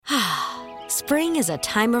Spring is a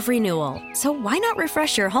time of renewal, so why not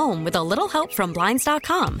refresh your home with a little help from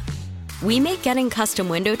Blinds.com? We make getting custom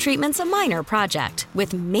window treatments a minor project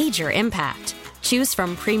with major impact. Choose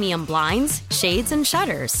from premium blinds, shades, and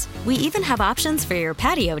shutters. We even have options for your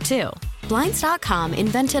patio, too. Blinds.com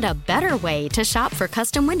invented a better way to shop for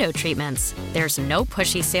custom window treatments. There's no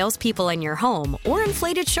pushy salespeople in your home or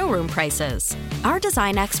inflated showroom prices. Our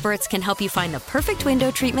design experts can help you find the perfect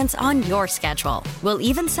window treatments on your schedule. We'll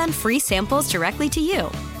even send free samples directly to you.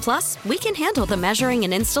 Plus, we can handle the measuring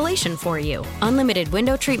and installation for you. Unlimited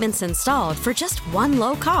window treatments installed for just one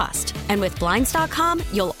low cost. And with Blinds.com,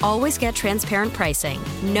 you'll always get transparent pricing.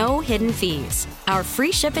 No hidden fees. Our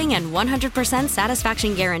free shipping and 100%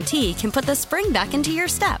 satisfaction guarantee can put the spring back into your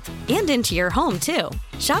step and into your home, too.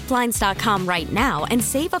 Shop Blinds.com right now and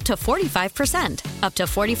save up to 45%. Up to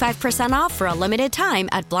 45% off for a limited time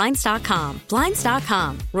at Blinds.com.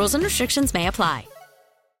 Blinds.com. Rules and restrictions may apply.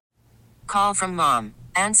 Call from mom.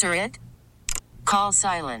 Answer it. Call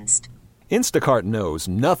silenced. Instacart knows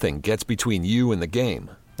nothing gets between you and the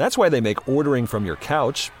game. That's why they make ordering from your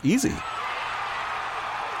couch easy.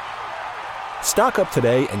 Stock up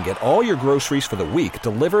today and get all your groceries for the week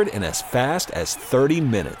delivered in as fast as 30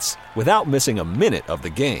 minutes without missing a minute of the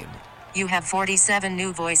game. You have 47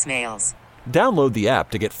 new voicemails. Download the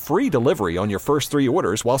app to get free delivery on your first 3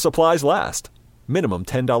 orders while supplies last. Minimum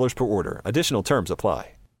 $10 per order. Additional terms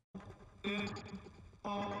apply.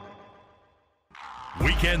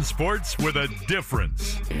 Weekend sports with a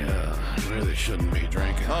difference. Yeah, really shouldn't be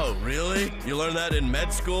drinking. Oh, really? You learned that in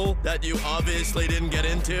med school that you obviously didn't get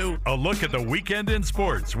into? A look at the weekend in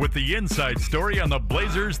sports with the inside story on the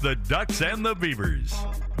Blazers, the Ducks, and the Beavers.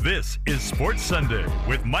 This is Sports Sunday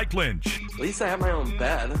with Mike Lynch. At least I have my own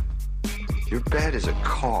bed. Your bed is a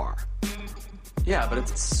car. Yeah, but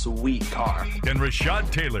it's a sweet car. And Rashad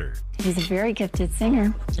Taylor. He's a very gifted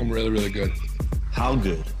singer. I'm really, really good. How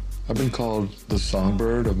good? I've been called the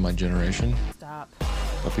songbird of my generation. Stop.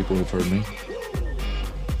 By people who've heard me.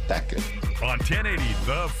 That good. On 1080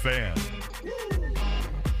 The Fan.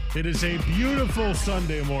 It is a beautiful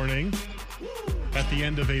Sunday morning at the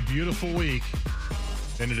end of a beautiful week,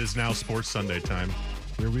 and it is now Sports Sunday time.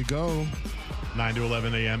 Here we go. 9 to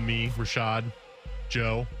 11 a.m. Me, Rashad,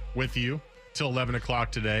 Joe, with you till 11 o'clock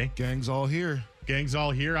today. Gang's all here. Gang's all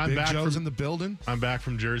here. Big Joe's in the building. I'm back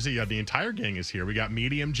from Jersey. Yeah, the entire gang is here. We got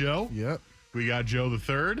Medium Joe. Yep. We got Joe the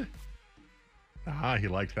Third. He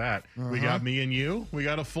liked that. We got me and you. We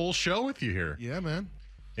got a full show with you here. Yeah, man.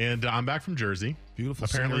 And I'm back from Jersey. Beautiful.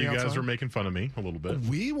 Apparently, you guys outside. were making fun of me a little bit.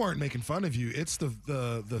 We weren't making fun of you. It's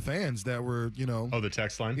the fans that were, Oh, the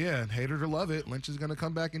text line? Yeah, hate it or love it. Lynch is going to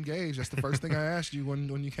come back engaged. That's the first thing I asked you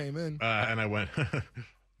when you came in. And I went,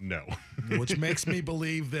 no. Which makes me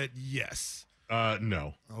believe that yes.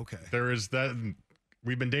 No. Okay. There is that.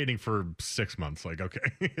 We've been dating for 6 months. Like, okay,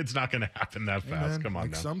 it's not going to happen that fast. Man, Come on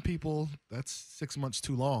like now. some people, that's 6 months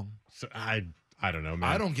too long. So I don't know, man.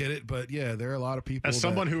 I don't get it, but yeah, there are a lot of people. As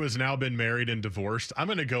someone who has now been married and divorced, I'm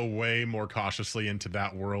going to go way more cautiously into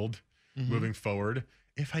that world moving forward.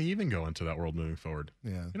 If I even go into that world moving forward.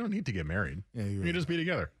 Yeah. You don't need to get married. Yeah, you can just be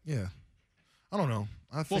together. Yeah. I don't know.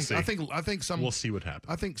 We'll see. I think some. We'll see what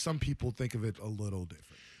happens. I think some people think of it a little different.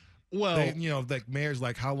 Well, like marriage,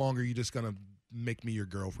 like how long are you just gonna make me your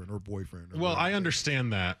girlfriend or boyfriend? Well, I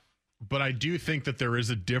understand that, but I do think that there is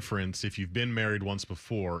a difference if you've been married once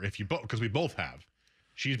before. Because we both have.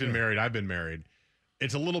 She's been married. I've been married.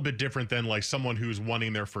 It's a little bit different than like someone who's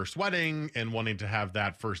wanting their first wedding and wanting to have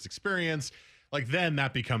that first experience. Like then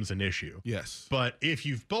that becomes an issue. Yes. But if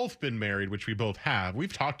you've both been married, which we both have,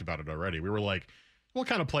 we've talked about it already. We were like, we'll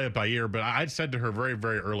kind of play it by ear. But I said to her very,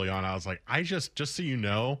 very early on, I was like, just so you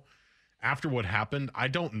know, after what happened, I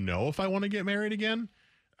don't know if I want to get married again.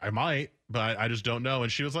 I might, but I just don't know.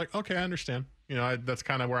 And she was like, okay, I understand. That's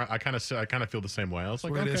kind of where I kind of feel the same way. I was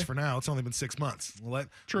like, where okay. It is for now. It's only been 6 months.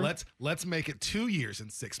 Let's make it 2 years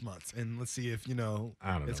and 6 months, and let's see if I don't know,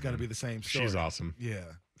 it's going to be the same story. She's awesome. Yeah,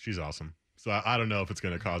 she's awesome. So I don't know if it's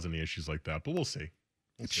going to cause any issues like that, but we'll see.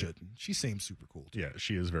 It shouldn't. She seems super cool, too. Yeah,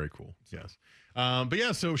 she is very cool. Yes. But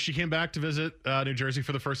yeah, so she came back to visit New Jersey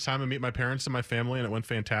for the first time and meet my parents and my family, and it went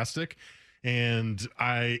fantastic. And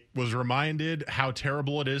I was reminded how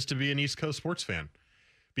terrible it is to be an East Coast sports fan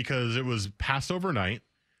because it was Passover night.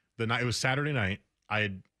 It was Saturday night. I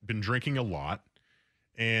had been drinking a lot,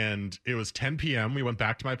 and it was 10 p.m. We went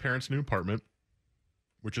back to my parents' new apartment,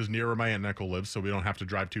 which is near where my aunt and uncle live, so we don't have to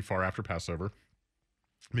drive too far after Passover.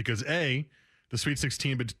 Because the Sweet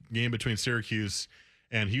 16 game between Syracuse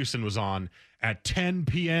and Houston was on at 10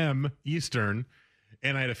 p.m. Eastern,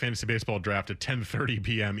 and I had a fantasy baseball draft at 10:30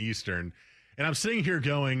 p.m. Eastern. And I'm sitting here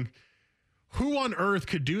going, who on earth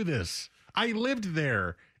could do this? I lived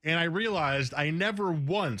there, and I realized I never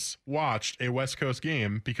once watched a West Coast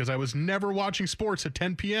game because I was never watching sports at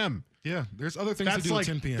 10 p.m. Yeah, there's other things to do at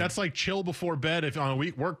 10 p.m. That's like chill before bed if on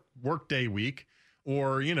a work day week,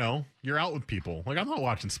 or you're out with people. Like, I'm not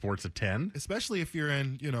watching sports at 10. Especially if you're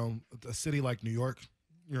in a city like New York,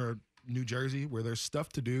 you're New Jersey, where there's stuff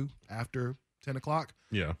to do after 10 o'clock.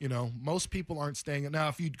 Yeah. Most people aren't staying. Now,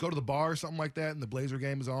 if you go to the bar or something like that and the Blazer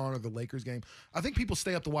game is on or the Lakers game, I think people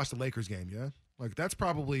stay up to watch the Lakers game, yeah? Like, that's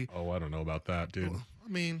probably. Oh, I don't know about that, dude. I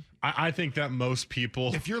mean. I think that most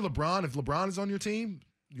people. If you're LeBron, if LeBron is on your team,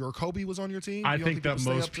 your Kobe was on your team. I think that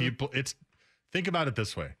most people. Think about it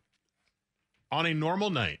this way. On a normal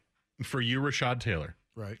night for you, Rashad Taylor.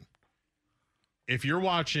 Right. If you're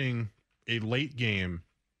watching a late game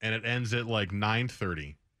and it ends at like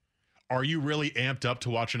 9:30. Are you really amped up to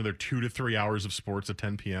watch another 2 to 3 hours of sports at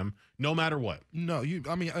 10 p.m. no matter what? No,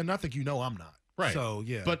 and I think I'm not. Right. So,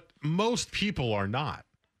 yeah. But most people are not.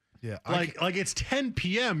 Yeah. Like it's 10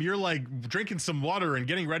 p.m. You're like drinking some water and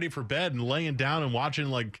getting ready for bed and laying down and watching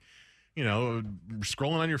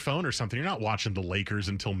scrolling on your phone or something. You're not watching the Lakers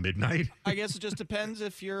until midnight. I guess it just depends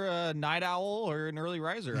if you're a night owl or an early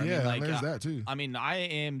riser. I mean, there's that too. I mean, I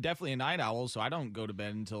am definitely a night owl, so I don't go to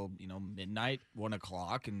bed until, midnight, 1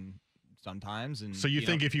 o'clock and sometimes. And so you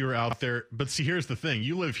think if you were out there, but see, here's the thing.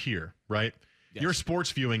 You live here, right? Yes. Your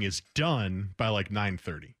sports viewing is done by like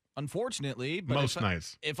 9:30. Unfortunately, but most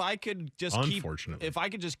nights. If I could just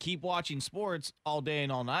keep watching sports all day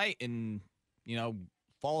and all night and,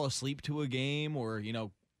 fall asleep to a game or,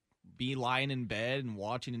 be lying in bed and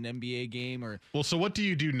watching an NBA game or. Well, so what do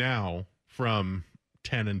you do now from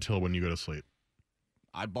 10 until when you go to sleep?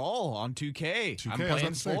 I ball on 2K. 2K, I'm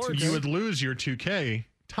playing sports. You would lose your 2K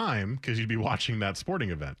time because you'd be watching that sporting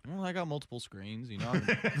event. Well, I got multiple screens,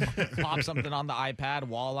 pop something on the iPad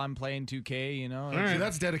while I'm playing 2K, See,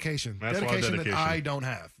 that's dedication. That's dedication that I don't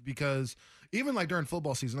have, because even like during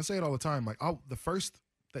football season, I say it all the time, like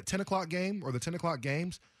that 10 o'clock game or the 10 o'clock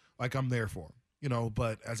games, like I'm there for them,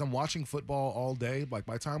 but as I'm watching football all day, like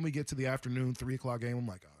by the time we get to the afternoon 3 o'clock game, I'm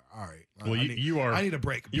like, all right. Well, I need a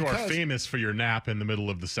break. You are famous for your nap in the middle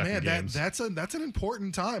of the second games. That's an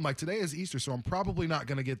important time. Like today is Easter, so I'm probably not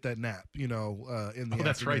going to get that nap. In the afternoon.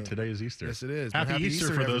 That's right. Today is Easter. Yes, it is. Happy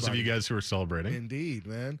Easter for those of you guys who are celebrating. Indeed,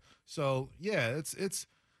 man. So yeah, it's.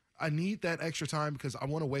 I need that extra time because I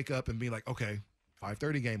want to wake up and be like, okay,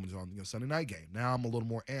 5:30 game is on, Sunday night game. Now I'm a little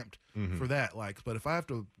more amped for that. Like, but if I have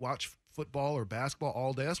to watch football or basketball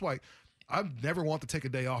all day, that's why I never want to take a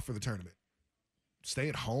day off for the tournament. Stay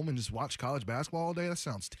at home and just watch college basketball all day? That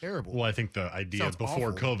sounds terrible. Well, I think the idea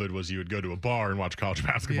before COVID was you would go to a bar and watch college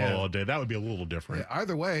basketball all day. That would be a little different. Yeah,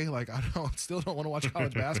 either way, like still don't want to watch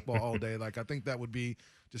college basketball all day. Like I think that would be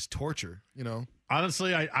just torture,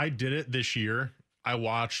 Honestly, I did it this year. I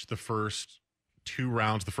watched the first 2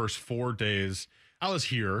 rounds, the first 4 days. I was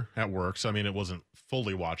here at work, so I mean it wasn't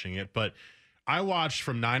fully watching it, but I watched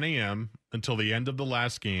from 9 a.m. until the end of the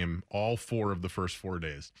last game, all 4 of the first 4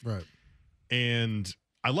 days. Right. And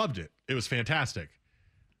I loved it. It was fantastic.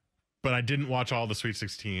 But I didn't watch all the Sweet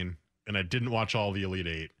 16, and I didn't watch all the Elite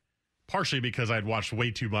 8, partially because I'd watched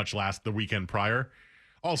way too much the weekend prior.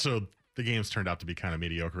 Also, the games turned out to be kind of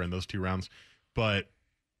mediocre in those 2 rounds. But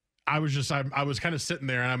I was kind of sitting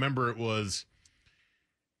there, and I remember it was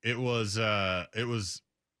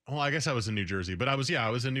well, I guess I was in New Jersey, but I was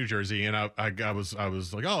in New Jersey, and I was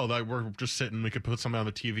like, oh, we're just sitting. We could put something on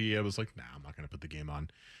the TV. I was like, nah, I'm not going to put the game on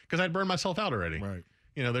because I'd burned myself out already. Right.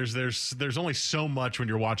 There's only so much when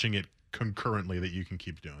you're watching it concurrently that you can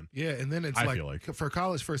keep doing. Yeah, and then I feel like for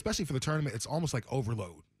college, especially for the tournament, it's almost like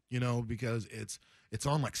overload. Because it's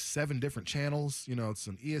on like 7 different channels. It's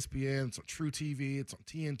on ESPN, it's on True TV, it's on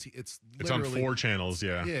TNT. It's on 4 channels.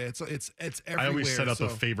 Yeah. Yeah. It's everywhere. I always set up a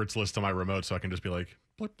favorites list on my remote so I can just be like,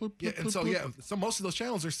 blip, blip, yeah. And so so most of those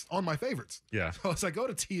channels are on my favorites. Yeah. So as I go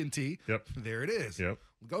to TNT, there it is. Yep.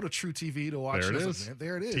 Go to True TV to watch. There it is.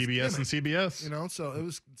 There it is. TBS and CBS. So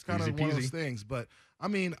it's kind of one of those things. But I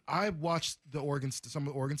mean, I watched some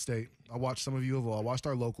of Oregon State. I watched some of U of O. I watched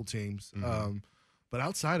our local teams. Mm-hmm. But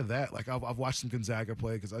outside of that, like I've watched some Gonzaga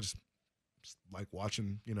play because I just like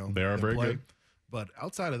watching, they are very play. good. But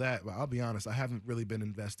outside of that, I'll be honest, I haven't really been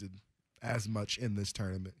invested as much in this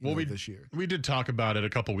tournament this year. We did talk about it a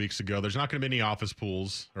couple weeks ago. There's not going to be any office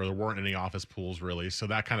pools, or there weren't any office pools really. So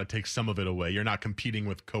that kind of takes some of it away. You're not competing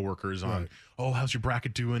with coworkers on, how's your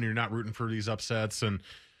bracket doing? You're not rooting for these upsets. And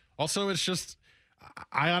also it's just,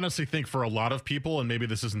 I honestly think for a lot of people, and maybe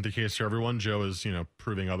this isn't the case for everyone, Joe is,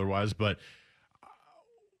 proving otherwise, but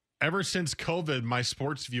ever since COVID, my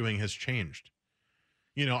sports viewing has changed.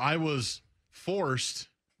 I was forced,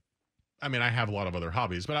 I mean, I have a lot of other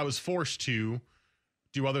hobbies, but I was forced to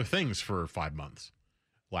do other things for 5 months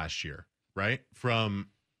last year, right? From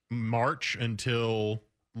March until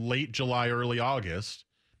late July, early August.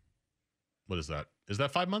 What is that? Is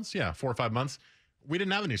that 5 months? Yeah, 4 or 5 months. We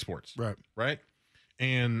didn't have any sports. Right.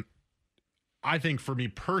 And I think for me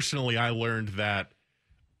personally, I learned that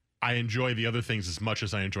I enjoy the other things as much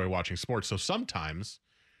as I enjoy watching sports. So sometimes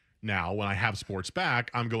now when I have sports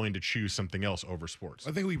back, I'm going to choose something else over sports.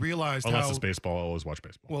 I think we realized unless it's baseball, I'll always watch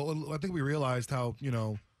baseball. Well, I think we realized how,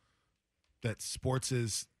 that sports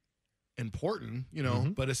is important,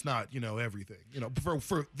 but it's not, everything.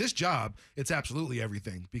 For this job, it's absolutely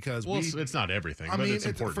everything because it's not everything, but it's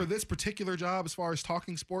important. For this particular job, as far as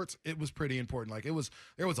talking sports, it was pretty important. Like there was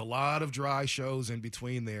a lot of dry shows in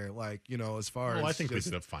between there. Like, as far as I think we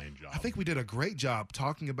did a fine job. I think we did a great job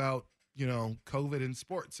talking about, COVID in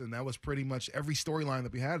sports. And that was pretty much every storyline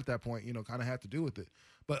that we had at that point, kind of had to do with it.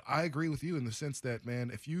 But I agree with you in the sense that,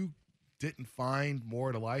 man, if you didn't find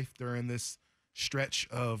more to life during this stretch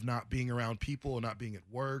of not being around people or not being at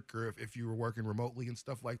work, or if you were working remotely and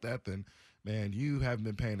stuff like that, then, man, you haven't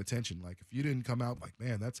been paying attention. Like, if you didn't come out like,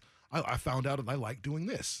 man, I found out that I like doing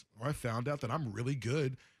this, or I found out that I'm really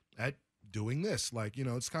good at doing this. Like,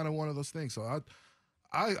 it's kind of one of those things. So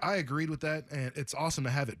I agreed with that, and it's awesome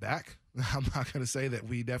to have it back. I'm not going to say that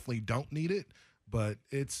we definitely don't need it, but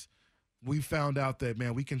we found out that,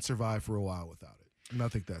 man, we can survive for a while without it. And I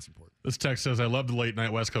think that's important. This text says, I love the late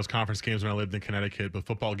night West Coast Conference games when I lived in Connecticut, but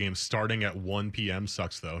football games starting at 1 p.m.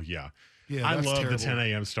 sucks, though. Yeah, I love terrible. The 10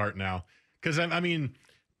 a.m. start now. Because, I mean,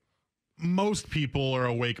 most people are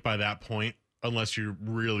awake by that point, unless you're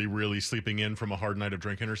really, really sleeping in from a hard night of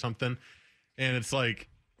drinking or something. And it's like,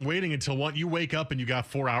 waiting until you wake up and you got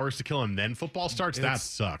 4 hours to kill and then football starts, that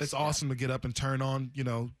sucks. It's awesome to get up and turn on,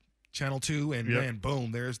 Channel 2 and then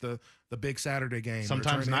boom, there's the big Saturday game.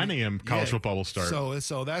 Sometimes 9 a.m. college football will start.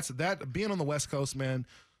 So that's that. Being on the West Coast, man,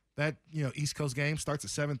 that East Coast game starts at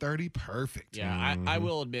 7:30. Perfect. Yeah, I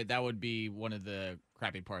will admit that would be one of the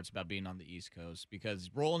crappy parts about being on the East Coast, because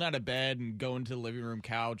rolling out of bed and going to the living room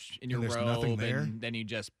couch in your robe, and then you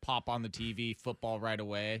just pop on the TV, football right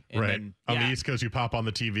away. And then, on the East Coast, you pop on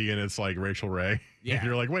the TV and it's like Rachel Ray. Yeah. And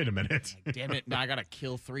you're like, wait a minute. Like, damn it. Now I got to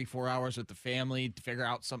kill 3-4 hours with the family to figure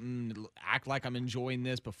out something, act like I'm enjoying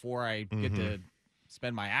this before I get to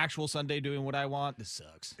spend my actual Sunday doing what I want. This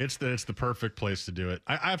sucks. It's the perfect place to do it.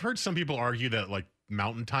 I've heard some people argue that like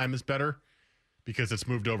Mountain Time is better because it's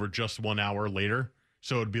moved over just 1 hour later.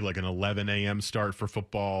 So it'd be like an 11 a.m. start for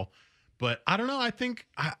football. But I don't know. I think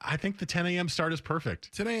the 10 a.m. start is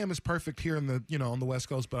perfect. 10 a.m. is perfect here in the on the West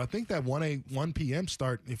Coast. But I think that 1 p.m.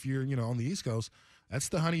 start, if you're on the East Coast, that's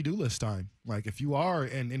the honey-do list time. Like, if you are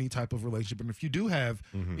in any type of relationship, and if you do have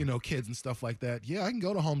kids and stuff like that, yeah, I can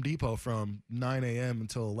go to Home Depot from 9 a.m.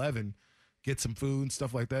 until 11, get some food and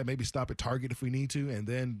stuff like that. Maybe stop at Target if we need to, and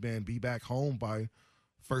then be back home by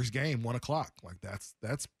first game 1 o'clock. Like, that's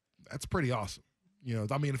pretty awesome.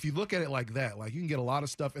 I mean, if you look at it like that, like, you can get a lot of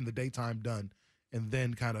stuff in the daytime done and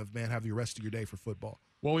then kind of, have the rest of your day for football.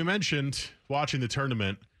 Well, we mentioned watching the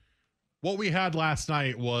tournament. What we had last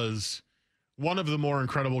night was one of the more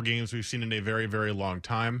incredible games we've seen in a very, very long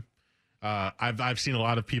time. I've seen a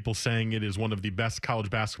lot of people saying it is one of the best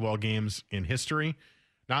college basketball games in history.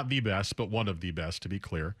 Not the best, but one of the best, to be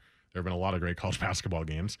clear. There have been a lot of great college basketball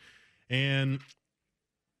games. And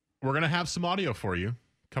we're going to have some audio for you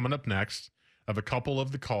coming up next of a couple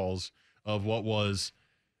of the calls of what was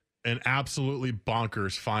an absolutely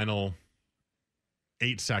bonkers final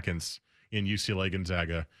 8 seconds in UCLA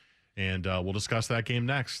Gonzaga. And we'll discuss that game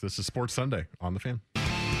next. This is Sports Sunday on The Fan.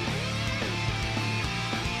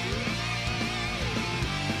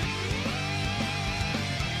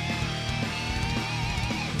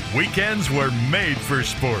 Weekends were made for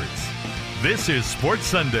sports. This is Sports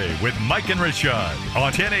Sunday with Mike and Rashad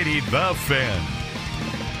on 1080 The Fan.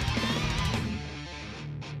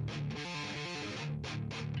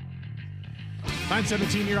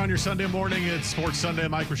 $9:17 here on your Sunday morning. It's Sports Sunday.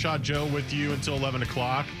 Mike, Rashad, Joe with you until 11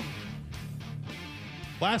 o'clock.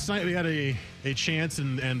 Last night we had a chance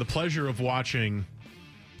and the pleasure of watching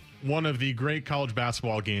one of the great college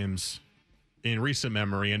basketball games in recent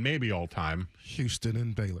memory and maybe all time. Houston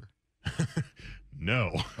and Baylor.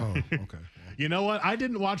 No. Oh, okay. You know what? I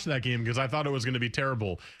didn't watch that game because I thought it was going to be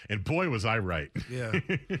terrible. And boy, was I right. Yeah.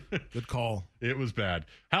 Good call. It was bad.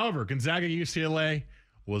 However, Gonzaga UCLA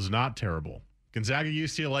was not terrible. Gonzaga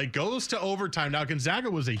UCLA goes to overtime. Now, Gonzaga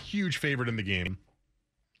was a huge favorite in the game.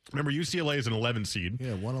 Remember, UCLA is an 11 seed.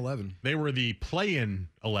 Yeah, 1-11. They were the play-in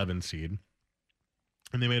 11 seed.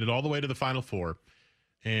 And they made it all the way to the Final Four.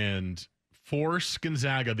 And force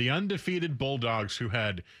Gonzaga, the undefeated Bulldogs, who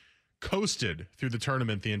had coasted through the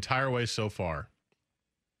tournament the entire way so far,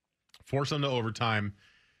 force them to overtime,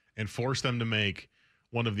 and force them to make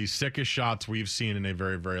one of the sickest shots we've seen in a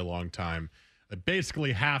very, very long time. A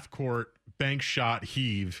basically half-court bank shot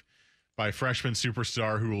heave by freshman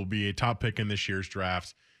superstar who will be a top pick in this year's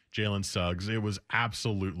draft, Jalen Suggs. It was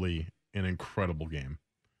absolutely an incredible game.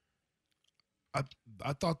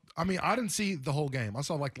 I thought, I didn't see the whole game. I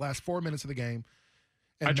saw like the last 4 minutes of the game.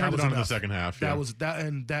 And I turned it on in the second half. That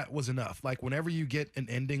was enough. Like whenever you get an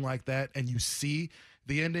ending like that and you see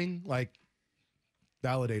the ending, like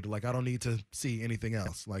validated. Like I don't need to see anything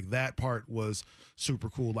else. Like that part was super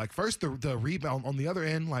cool. Like first the rebound on the other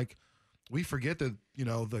end, like we forget that,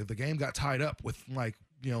 the game got tied up with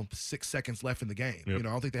 6 seconds left in the game. Yep. I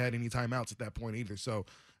don't think they had any timeouts at that point either. So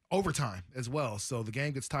overtime as well. So the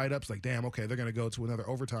game gets tied up. It's like, damn, okay, they're going to go to another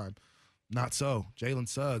overtime. Not so. Jalen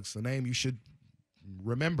Suggs, a name you should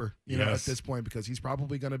remember, at this point, because he's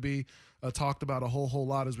probably going to be talked about a whole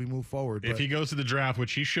lot as we move forward. If he goes to the draft,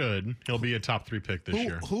 which he should, he'll be a top 3 pick this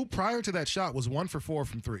year. Who prior to that shot was 1 for 4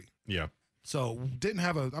 from 3. Yeah. So didn't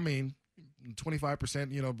have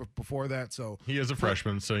 25%, before that. So he is a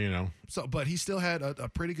freshman, so. So, but he still had a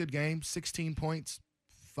pretty good game, 16 points,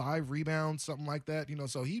 5 rebounds, something like that.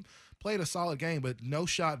 So he played a solid game, but no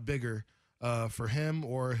shot bigger for him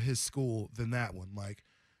or his school than that one.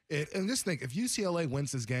 And just think, if UCLA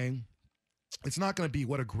wins this game, it's not going to be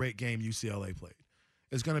what a great game UCLA played.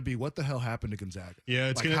 It's going to be what the hell happened to Gonzaga.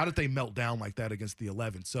 Yeah, how did they melt down like that against the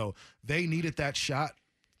 11? So they needed that shot.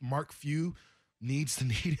 Mark Few needs to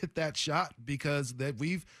need that shot because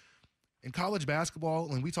we've in college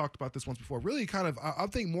basketball, and we talked about this once before. Really, kind of, I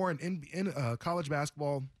think more in college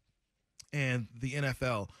basketball and the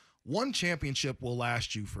NFL, one championship will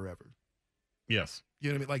last you forever. Yes, you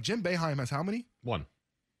know what I mean. Like Jim Boeheim has how many? 1.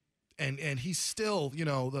 And he's still,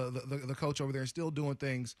 the coach over there, still doing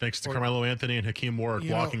things. Thanks to Carmelo Anthony and Hakeem Warwick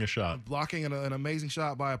blocking a shot. Blocking an amazing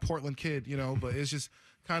shot by a Portland kid, but it's just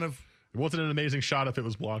kind of. It wasn't an amazing shot if it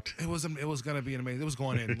was blocked. It was going to be an amazing. It was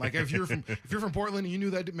going in. Like if you're from Portland and you knew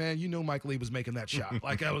that, man, Mike Lee was making that shot.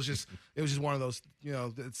 Like it was just one of those,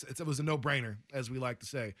 it was a no-brainer, as we like to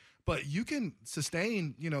say. But you can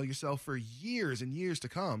sustain, yourself for years and years to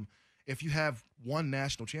come if you have one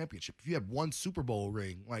national championship, if you have one Super Bowl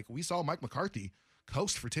ring. Like we saw Mike McCarthy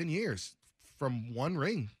coast for 10 years from one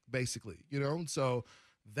ring, basically, So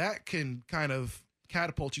that can kind of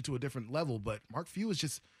catapult you to a different level. But Mark Few is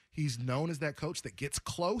just, he's known as that coach that gets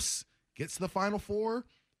close, gets to the Final Four,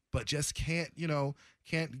 but just can't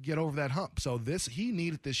get over that hump. So he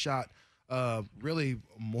needed this shot really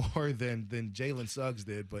more than Jalen Suggs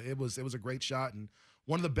did. But it was a great shot, and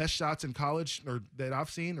one of the best shots in college or that I've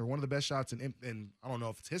seen, or one of the best shots in I don't know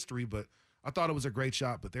if it's history, but I thought it was a great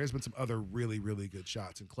shot. But there's been some other really, really good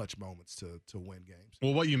shots and clutch moments to win games.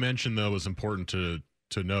 Well, what you mentioned, though, is important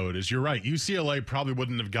to note is you're right. UCLA probably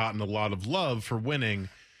wouldn't have gotten a lot of love for winning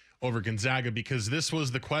over Gonzaga, because this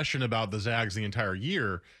was the question about the Zags the entire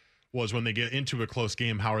year, was when they get into a close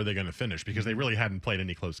game, how are they going to finish? Because they really hadn't played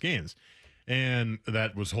any close games. And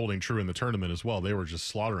that was holding true in the tournament as well. They were just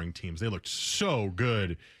slaughtering teams. They looked so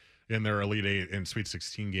good in their Elite 8 and Sweet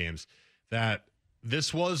 16 games that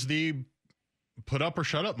this was the put up or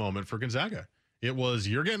shut up moment for Gonzaga. It was,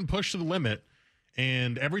 you're getting pushed to the limit,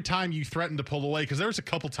 and every time you threatened to pull away, because there was a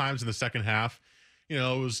couple times in the second half, it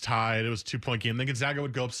was tied. It was a 2-point game. Then Gonzaga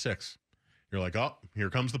would go up 6. You're like, oh, here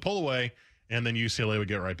comes the pull away. And then UCLA would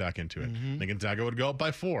get right back into it. Mm-hmm. Then Gonzaga would go up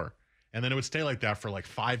by 4. And then it would stay like that for like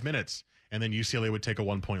 5 minutes. And then UCLA would take a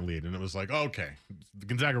 1-point lead. And it was like, okay,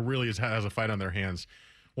 Gonzaga really has a fight on their hands.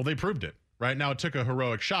 Well, they proved it. Right now, it took a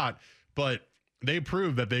heroic shot, but they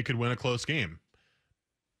proved that they could win a close game.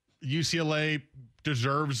 UCLA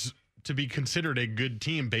deserves to be considered a good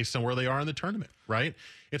team based on where they are in the tournament, right?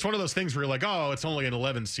 It's one of those things where you're like, oh, it's only an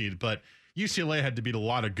 11 seed, but UCLA had to beat a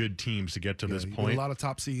lot of good teams to get to this point. A lot of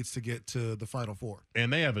top seeds to get to the Final Four.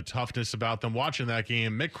 And they have a toughness about them. Watching that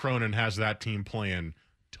game, Mick Cronin has that team playing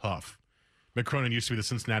tough. Mick Cronin used to be the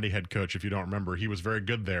Cincinnati head coach, if you don't remember. He was very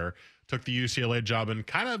good there. Took the UCLA job, and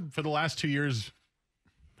kind of for the last 2 years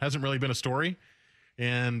hasn't really been a story.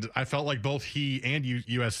 And I felt like both he and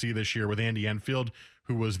USC this year with Andy Enfield,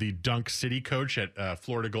 who was the Dunk City coach at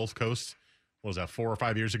Florida Gulf Coast, what was that, 4 or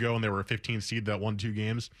 5 years ago, and they were a 15 seed that won 2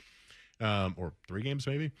 games, or 3 games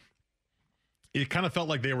maybe. It kind of felt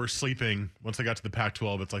like they were sleeping once they got to the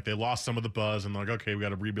Pac-12. It's like they lost some of the buzz, and they're like, okay, we got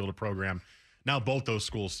to rebuild a program. Now both those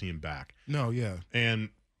schools seem back. No, yeah. And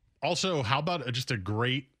also, how about just a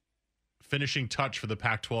great finishing touch for the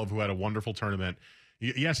Pac-12, who had a wonderful tournament?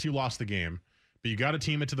 Yes, you lost the game, but you got a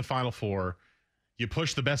team into the Final Four. You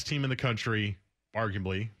pushed the best team in the country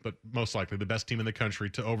arguably, but most likely the best team in the country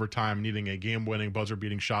to overtime, needing a game-winning,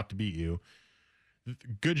 buzzer-beating shot to beat you.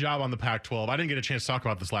 Good job on the Pac-12. I didn't get a chance to talk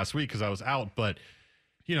about this last week because I was out, but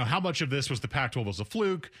how much of this was the Pac-12 was a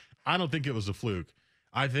fluke? I don't think it was a fluke.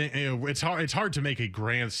 I think it's hard to make a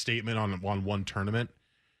grand statement on one tournament,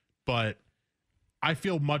 but I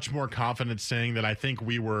feel much more confident saying that I think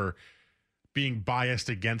we were being biased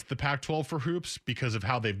against the Pac-12 for hoops because of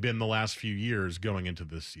how they've been the last few years going into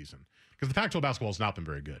this season. Because the Pac-12 basketball has not been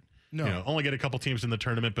very good. No. Only get a couple teams in the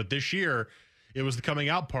tournament, but this year it was the coming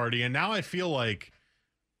out party, and now I feel like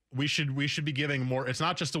we should be giving more. It's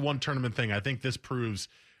not just a one tournament thing. I think this proves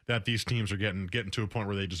that these teams are getting to a point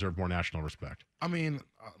where they deserve more national respect. I mean,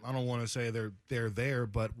 I don't want to say they're there,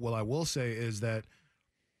 but what I will say is that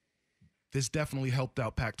this definitely helped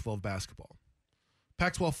out Pac-12 basketball.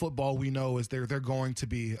 Pac-12 football, we know, is they're going to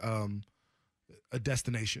be a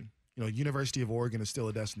destination. University of Oregon is still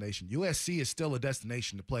a destination. USC is still a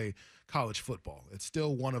destination to play college football. It's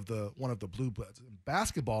still one of the blue bloods. In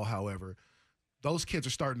basketball, however, those kids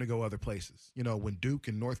are starting to go other places. When Duke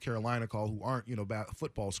and North Carolina call, who aren't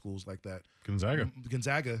football schools like that.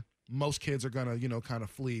 Gonzaga, most kids are gonna kind of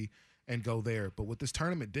flee and go there. But what this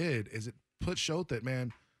tournament did is it showed that,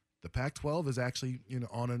 man, the Pac-12 is actually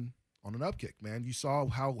on an upkick. Man, you saw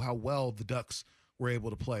how well the Ducks were able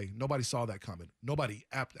to play. Nobody saw that coming.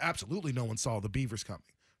 Absolutely no one saw the Beavers coming.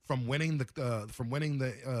 From winning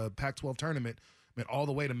the Pac-12 tournament, all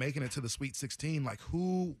the way to making it to the Sweet 16. Like,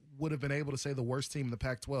 who would have been able to say the worst team in the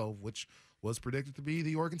Pac-12, which was predicted to be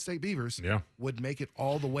the Oregon State Beavers, would make it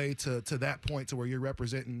all the way to that point to where you're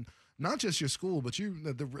representing not just your school, but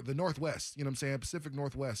the Northwest, you know what I'm saying? Pacific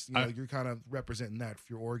Northwest, you're kind of representing that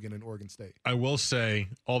for Oregon and Oregon State. I will say,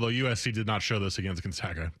 although USC did not show this against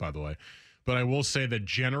Gonzaga, by the way, but I will say that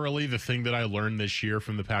generally the thing that I learned this year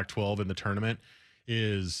from the Pac-12 in the tournament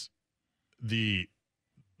is the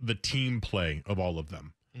team play of all of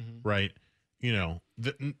them, right?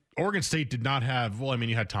 Oregon State did not have,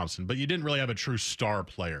 you had Thompson, but you didn't really have a true star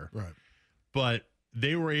player. Right. But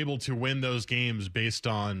they were able to win those games based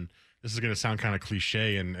on, this is going to sound kind of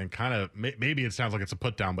cliche and kind of, maybe it sounds like it's a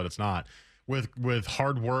put down, but it's not. With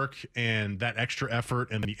hard work and that extra effort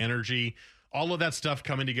and the energy, all of that stuff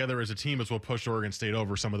coming together as a team is what pushed Oregon State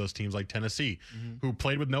over some of those teams like Tennessee, who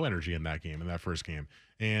played with no energy in that first game,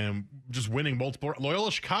 and just winning multiple.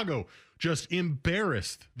 Loyola Chicago just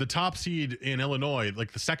embarrassed the top seed in Illinois,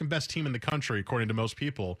 like the second best team in the country, according to most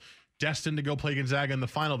people, destined to go play Gonzaga in the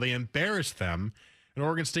final. They embarrassed them, and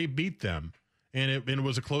Oregon State beat them, and it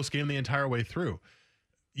was a close game the entire way through.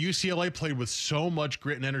 UCLA played with so much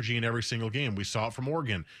grit and energy in every single game. We saw it from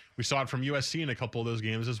Oregon. We saw it from USC in a couple of those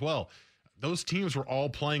games as well. Those teams were all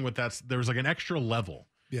playing with that. There was like an extra level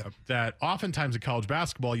that oftentimes in college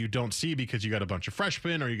basketball you don't see because you got a bunch of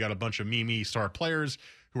freshmen or you got a bunch of star players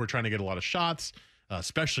who are trying to get a lot of shots,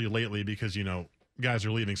 especially lately because, guys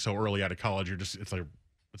are leaving so early out of college. It's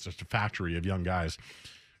just a factory of young guys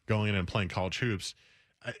going in and playing college hoops.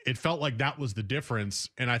 It felt like that was the difference,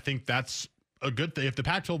 and I think that's a good thing. If the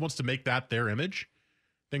Pac-12 wants to make that their image,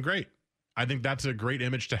 then great. I think that's a great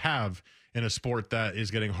image to have in a sport that is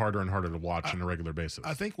getting harder and harder to watch on a regular basis.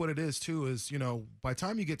 I think what it is, too, is, by the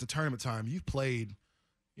time you get to tournament time, you've played,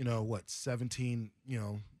 17,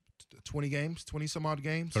 20 games, 20-some-odd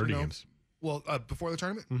games? 30 games. Well, before the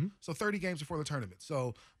tournament? Mm-hmm. So 30 games before the tournament.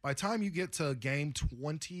 So by the time you get to game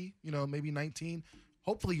 20, maybe 19,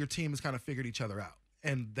 hopefully your team has kind of figured each other out.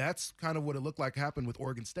 And that's kind of what it looked like happened with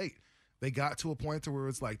Oregon State. They got to a point to where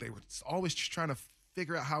it's like they were always just trying to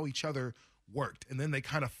figure out how each other worked, and then they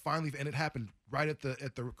kind of finally, and it happened right at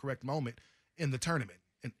the correct moment in the tournament.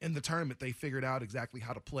 And in the tournament, they figured out exactly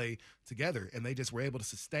how to play together, and they just were able to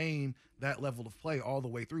sustain that level of play all the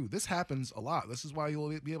way through. This happens a lot. This is why you'll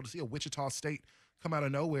be able to see a Wichita State come out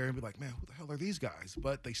of nowhere and be like, man, who the hell are these guys?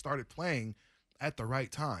 But they started playing at the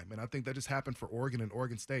right time, and I think that just happened for Oregon and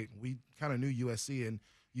Oregon State. We kind of knew USC and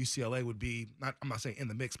UCLA would be I'm not saying in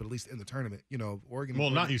the mix, but at least in the tournament. Oregon. Well,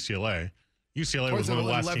 not UCLA. UCLA was one of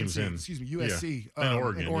the last teams in. Excuse me, USC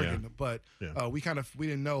and Oregon. But we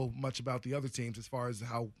didn't know much about the other teams as far as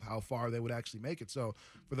how far they would actually make it. So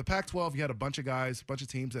for the Pac-12, you had a bunch of guys, a bunch of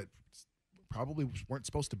teams that probably weren't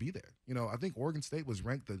supposed to be there. I think Oregon State was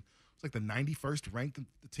ranked the 91st ranked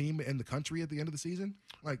team in the country at the end of the season.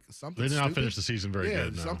 Like something. They did not stupid. finish the season very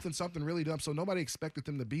good. No. Something really dumb. So nobody expected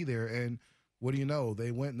them to be there. And what do you know?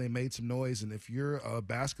 They went and they made some noise. And if you're a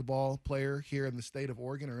basketball player here in the state of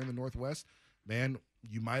Oregon or in the Northwest, man,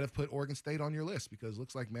 you might have put Oregon State on your list because it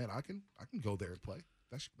looks like, man, I can go there and play.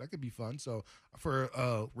 that could be fun. So for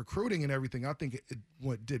recruiting and everything, I think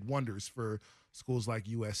it did wonders for schools like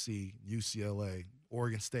USC, UCLA,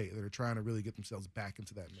 Oregon State that are trying to really get themselves back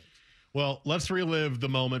into that mix. Well, let's relive the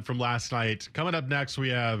moment from last night. Coming up next, we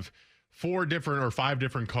have 5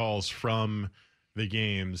 different calls from the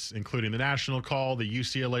games, including the national call, the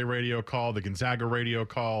UCLA radio call, the Gonzaga radio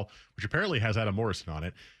call, which apparently has Adam Morrison on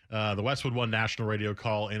it, the Westwood One national radio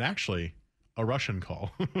call, and actually a Russian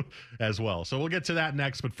call as well. So we'll get to that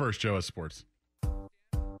next, but first, Joe has sports.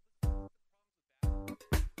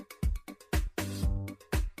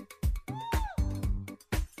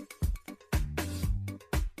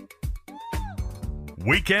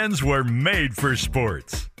 Weekends were made for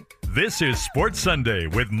sports. This is Sports Sunday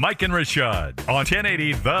with Mike and Rashad on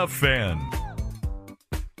 1080 The Fan.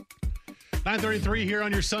 9:33 here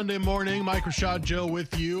on your Sunday morning. Mike, Rashad, Joe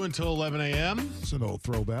with you until 11 a.m. It's an old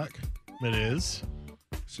throwback. It is.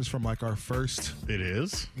 It's just from like our first. It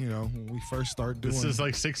is. You know, when we first started doing. This is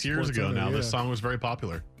like 6 years ago now. Yeah. This song was very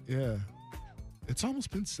popular. Yeah. It's almost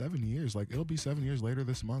been 7 years. Like, it'll be 7 years later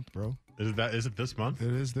this month, bro. Is it this month?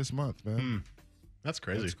 It is this month, man. That's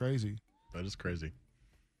crazy. That's crazy. That is crazy.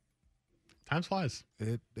 Time flies.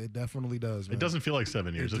 It definitely does, man. It doesn't feel like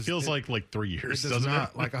 7 years. It feels like 3 years, doesn't it?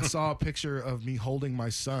 Like, I saw a picture of me holding my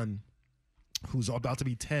son, who's about to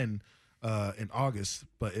be 10 in August,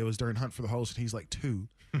 but it was during Hunt for the Host, and he's like 2,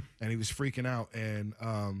 and he was freaking out. And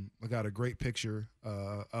I got a great picture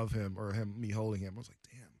of me holding him. I was like,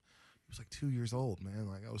 damn, he was like 2 years old, man.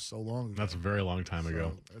 Like, that was so long ago. That's a very long time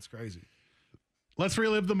ago. That's crazy. Let's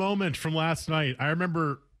relive the moment from last night. I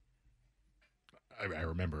remember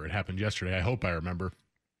it happened yesterday. I hope I remember.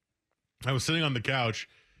 I was sitting on the couch,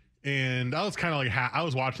 and I was kind of like I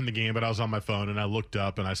was watching the game, but I was on my phone, and I looked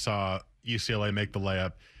up and I saw UCLA make the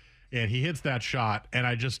layup, and he hits that shot, and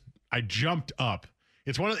I jumped up.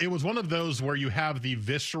 It was one of those where you have the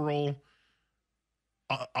visceral,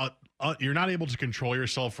 you're not able to control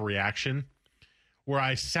yourself reaction, where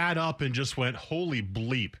I sat up and just went, holy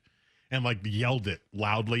bleep. And like yelled it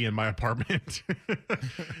loudly in my apartment.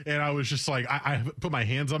 And I was just like, I put my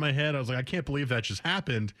hands on my head. I was like, I can't believe that just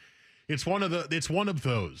happened. It's one of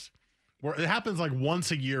those where it happens like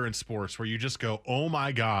once a year in sports where you just go, oh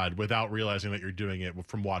my God, without realizing that you're doing it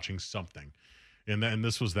from watching something. And then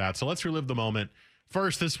this was that. So let's relive the moment.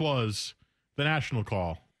 First, this was the national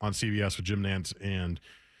call on CBS with Jim Nantz and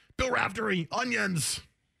Bill Raftery, Onions.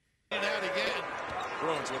 And out again.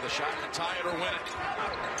 Bruins with a shot to tie it or win it.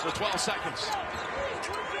 With 12 seconds.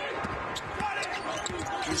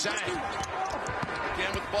 Kuzan. Again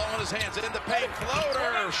with the ball in his hands. And in the paint.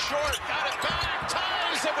 Floater. Short. Got it back.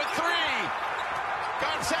 Ties it with 3.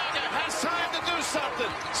 Gonzaga has time to do something.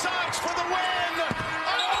 Sox for the win.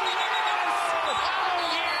 Oh, yes! Oh,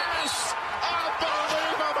 yes!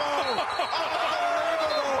 Unbelievable!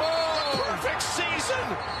 Unbelievable! The perfect season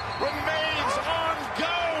remains on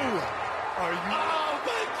go. Are you?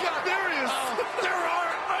 There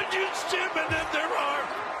are onions, Jim, and then there are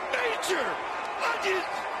major onions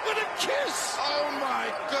with a kiss. Oh,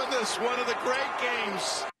 my goodness. One of the great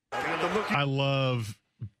games. I love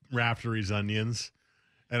Raftery's Onions,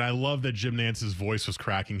 and I love that Jim Nantz's voice was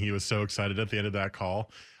cracking. He was so excited at the end of that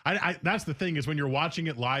call. That's the thing is when you're watching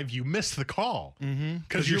it live, you miss the call.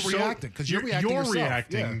 Because you're reacting. Because you're reacting yourself.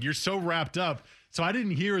 Reacting. Yeah. You're so wrapped up. So I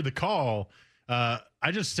didn't hear the call.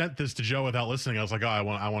 I just sent this to Joe without listening. I was like, oh, I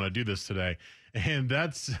want to do this today. And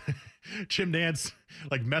that's Jim Nantz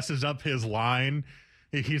like messes up his line.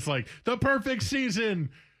 He's like, the perfect season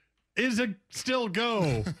is a still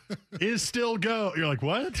go. Is still go. You're like,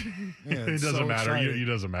 what? Yeah, it doesn't matter. It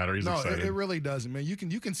doesn't matter. He's excited. It really doesn't, man. You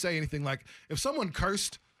can say anything. Like if someone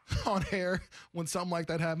cursed on air when something like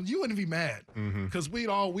that happens, you wouldn't be mad because we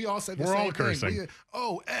all said the We're same all cursing. thing.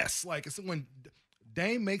 Like it's when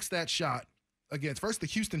Dame makes that shot against first the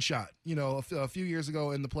Houston shot, a few years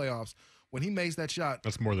ago in the playoffs when he makes that shot.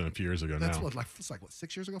 That's more than a few years ago. That's now. It's like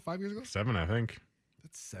 6 years ago, 5 years ago, 7, I think.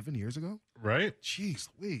 That's 7 years ago, right? Jeez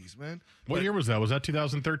Louise, man. What year was that? Was that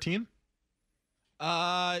 2013?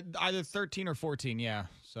 Either 13 or 14. Yeah.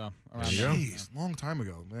 So around jeez, long time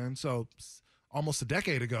ago, man. So almost a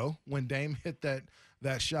decade ago when Dame hit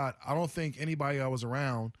that shot, I don't think anybody I was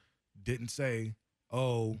around didn't say,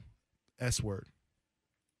 "Oh, S word."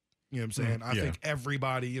 You know what I'm saying? I think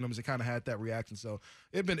everybody, kind of had that reaction. So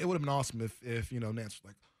it would have been awesome if Nantz was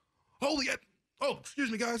like, "Holy it! Oh, excuse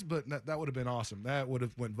me, guys," but that would have been awesome. That would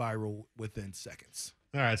have went viral within seconds.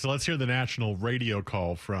 All right, so let's hear the national radio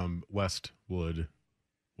call from Westwood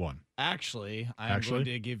One. Actually, I'm going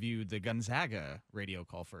to give you the Gonzaga radio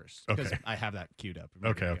call first because I have that queued up.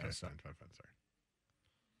 Okay, fine. Sorry.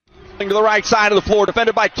 To the right side of the floor,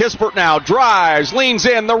 defended by Kispert now. Drives, leans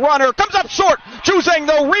in, the runner comes up short. Juzang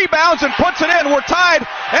though rebounds and puts it in. We're tied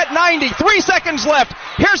at 90. 3 seconds left.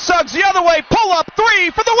 Here's Suggs the other way. Pull up 3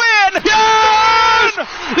 for the win. Yes!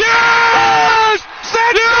 Yes!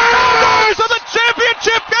 Yes! To the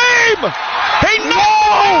championship game. He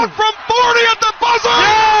knocked it from 40 at the buzzer.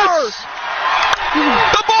 Yes!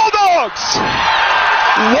 The Bulldogs.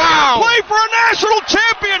 Wow! Play for a national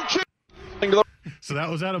championship. So that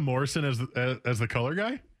was Adam Morrison as the color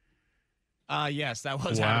guy? Yes, that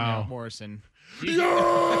was Adam Morrison.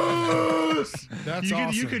 Yes! That's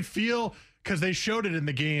awesome. You could feel, because they showed it in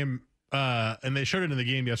the game, and they showed it in the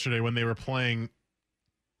game yesterday when they were playing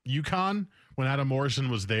UConn, when Adam Morrison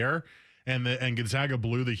was there, and Gonzaga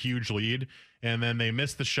blew the huge lead, and then they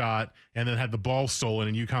missed the shot, and then had the ball stolen,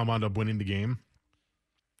 and UConn wound up winning the game.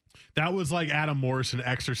 That was like Adam Morrison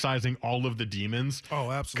exercising all of the demons. Oh,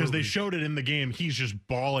 absolutely. Because they showed it in the game. He's just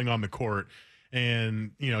bawling on the court.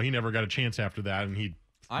 And, he never got a chance after that. And he,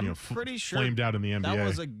 pretty sure flamed out in the NBA. That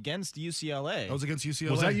was against UCLA. That was against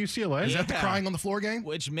UCLA. Was that UCLA? Is that the crying on the floor game?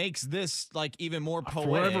 Which makes this even more poetic. For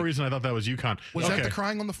whatever reason, I thought that was UConn. Was that the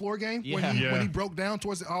crying on the floor game? Yeah. When he broke down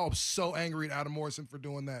towards I was so angry at Adam Morrison for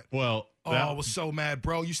doing that. Well, I was so mad,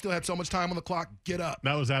 bro. You still had so much time on the clock. Get up.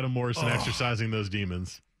 That was Adam Morrison exercising those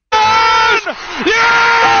demons.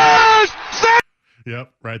 Yes!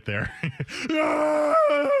 Yep, right there.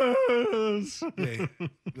 Yes! Yeah,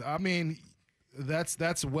 I mean, that's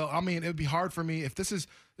it'd be hard for me if this is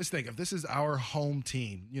our home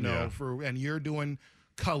team, and you're doing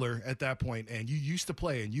color at that point, and you used to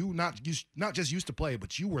play, and you not just used to play,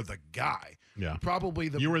 but you were the guy. Yeah,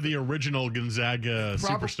 probably you were the original Gonzaga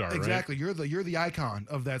superstar. Exactly, right? you're the icon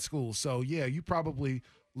of that school. So yeah, you probably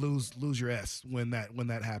lose your S when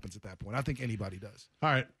that happens at that point. I think anybody does. All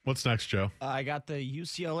right, what's next, Joe? I got the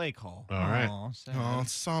UCLA call. All right.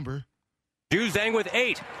 It's somber. Juzang with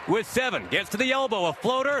 8, with 7, gets to the elbow, a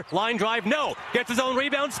floater, line drive, no, gets his own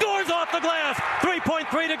rebound, scores off the glass,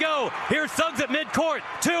 3.3 to go. Here's Suggs at midcourt,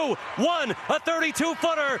 2, 1, a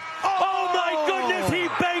 32-footer. Oh my goodness, he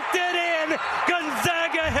banked it in.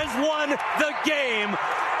 Gonzaga has won the game.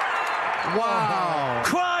 Wow.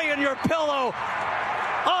 Cry in your pillow.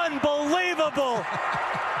 Unbelievable.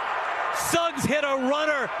 Suggs hit a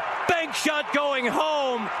runner, bank shot going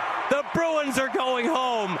home. The Bruins are going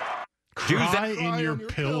home. Cry in your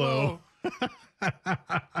pillow.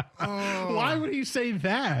 Why would he say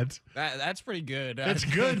that? That's pretty good. It's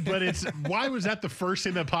good, but why was that the first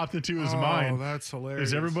thing that popped into his mind? Oh, that's hilarious.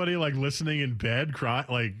 Is everybody listening in bed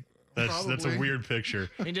crying? That's a weird picture.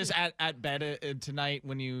 I mean, just at bed tonight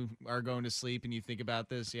when you are going to sleep and you think about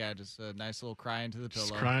this, just a nice little cry into the pillow.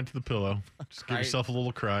 Just cry into the pillow. Just give yourself a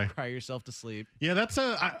little cry. Cry yourself to sleep. Yeah,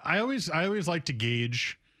 I always like to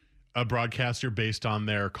gauge a broadcaster based on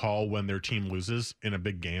their call when their team loses in a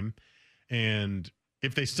big game. And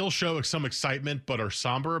if they still show some excitement but are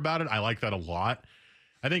somber about it, I like that a lot.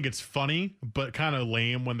 I think it's funny, but kind of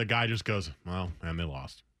lame when the guy just goes, well, and they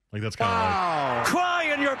lost. That's kind of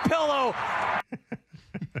cry in your pillow.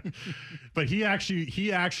 But he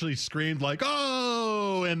actually screamed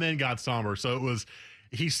oh, and then got somber. So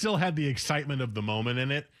he still had the excitement of the moment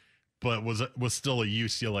in it, but was still a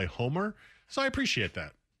UCLA homer. So I appreciate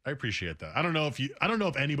that. I don't know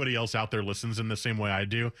if anybody else out there listens in the same way I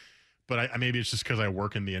do, but maybe it's just because I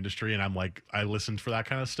work in the industry and I listen for that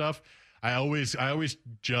kind of stuff. I always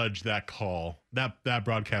judge that call, that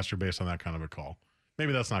broadcaster based on that kind of a call.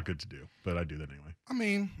 Maybe that's not good to do, but I do that anyway. I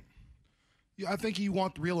mean, I think you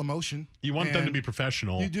want real emotion. You want them to be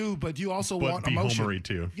professional. You do, but you also want emotion. Homery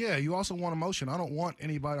too. Yeah, you also want emotion. I don't want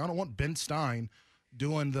Ben Stein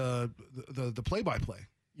doing the play-by-play.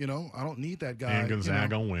 I don't need that guy. And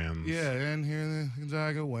Gonzaga wins. Yeah, and here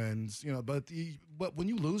Gonzaga wins. But when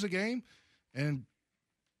you lose a game, and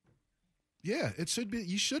it should be,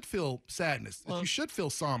 you should feel sadness. You should feel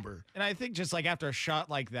somber. And I think just after a shot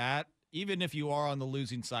like that, even if you are on the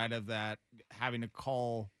losing side of that, having to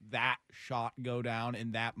call that shot go down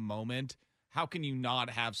in that moment, how can you not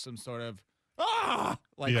have some sort of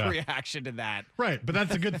reaction to that? Right, but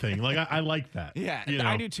that's a good thing. I like that. Yeah,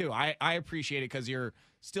 I do too. I appreciate it because you're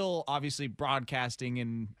still obviously broadcasting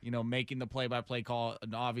and making the play-by-play call,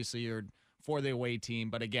 and obviously you're for the away team.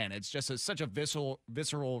 But again, it's just such a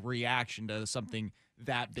visceral reaction to something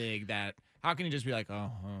that big that. How can you just be like,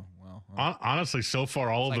 well? Honestly, so far,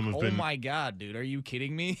 all of them have been. Oh my God, dude. Are you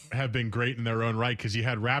kidding me? Have been great in their own right because you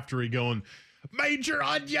had Raftery going, Major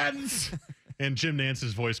Onions, and Jim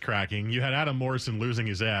Nance's voice cracking. You had Adam Morrison losing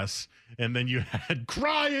his S, and then you had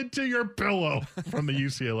cry into your pillow from the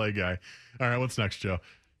UCLA guy. All right, what's next, Joe?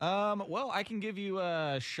 Well, I can give you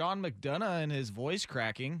Sean McDonough and his voice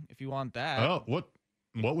cracking if you want that. Oh,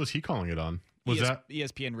 what was he calling it on? Was that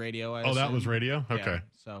ESPN Radio? I that assume. was radio? Okay. Yeah,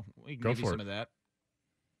 so we can give you some of that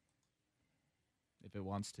if it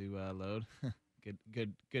wants to load.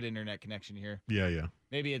 Good internet connection here. Yeah.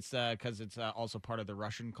 Maybe it's because it's also part of the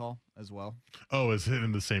Russian call as well. Oh, is it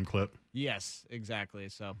in the same clip? Yes, exactly.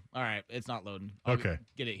 So, all right, it's not loading. Okay.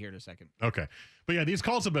 Get it here in a second. Okay. But yeah, these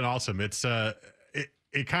calls have been awesome. It's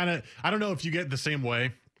it kind of, I don't know if you get the same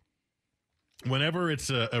way. Whenever it's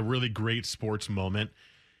a really great sports moment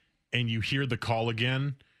and you hear the call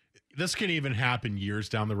again, this can even happen years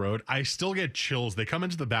down the road. I still get chills. They come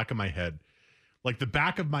into the back of my head. Like the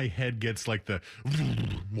back of my head gets like the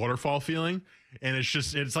waterfall feeling. And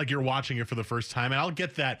it's like you're watching it for the first time. And I'll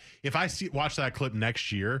get that. If I watch that clip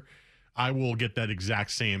next year, I will get that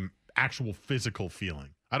exact same actual physical feeling.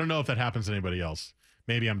 I don't know if that happens to anybody else.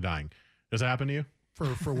 Maybe I'm dying. Does that happen to you?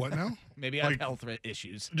 For what now? Maybe I have health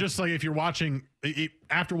issues. Just like if you're watching,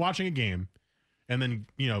 after watching a game, and then,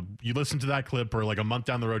 you listen to that clip, or like a month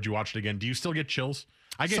down the road, you watch it again. Do you still get chills?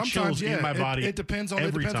 I get chills in my body. It depends on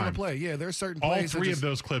the play. Yeah, there's certain plays. All three of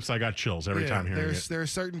those clips, I got chills every time hearing it. There are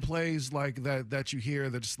certain plays like that you hear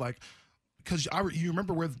that just like, because you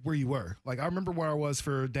remember where you were. Like I remember where I was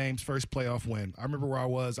for Dame's first playoff win. I remember where I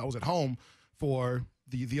was. I was at home for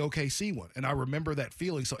the OKC one, and I remember that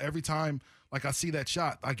feeling. So every time like I see that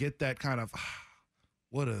shot, I get that kind of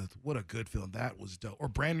what a good feeling. That was dope. Or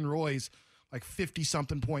Brandon Roy's like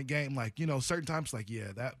 50-something point game. Like certain times like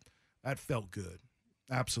that felt good.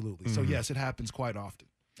 Absolutely. So yes, it happens quite often.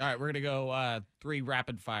 All right, we're gonna go 3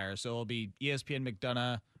 rapid fire. So it'll be ESPN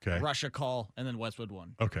McDonough, Russia call, and then Westwood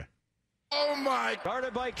one. Okay. Oh my!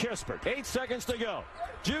 Guarded by Kispert. 8 seconds to go.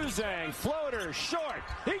 Juzang floater short.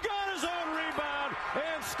 He got his own rebound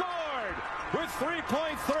and scored with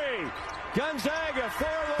 3.3. Gonzaga for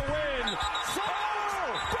the win. So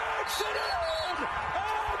backs it in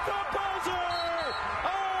at the buzzer.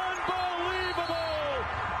 Unbelievable!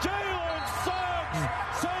 Jalen Suggs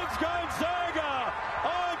sends Gonzaga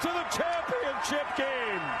onto the championship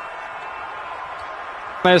game.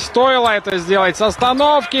 Стоило это сделать с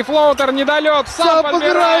остановки. Флоутер недалек. Сам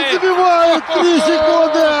подбирает. Забивает. 3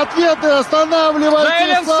 секунды. Ответы останавливает.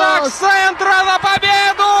 Джейлен Сакс с центра на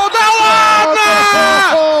победу. Да ладно!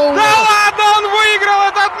 Да ладно! Он выиграл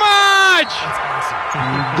этот матч!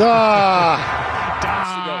 Да!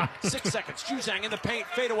 6 seconds. Juzang in the paint.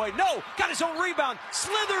 Fade away. No! Got his own rebound.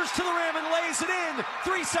 Slithers to the rim and lays it in.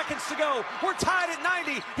 3 seconds to go. We're tied at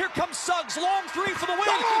 90. Here comes Suggs. Long 3 for the win.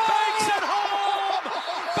 Banks it home!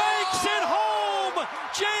 Banks it home!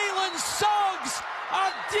 Jalen Suggs,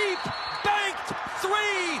 a deep banked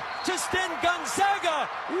 3 to send Gonzaga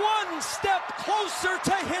 1 step closer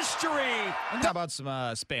to history. How about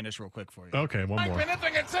some Spanish real quick for you? Okay, one more. Penetra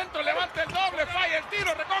en el centro, levanta el doble, falla el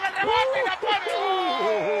tiro, recoge el rebote y la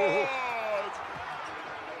pone.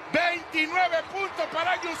 29 puntos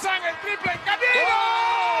para Juzang, el triple en camino.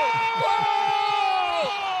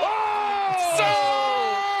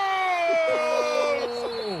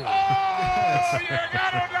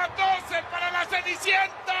 Llegaron las 12 para la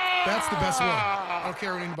Cenicienta. That's the best one. I don't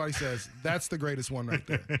care what anybody says. That's the greatest one right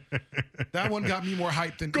there. That one got me more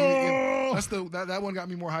hyped than that one got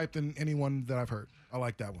me more hyped than anyone that I've heard. I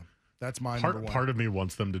like that one. That's my number one. Part of me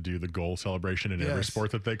wants them to do the goal celebration in every sport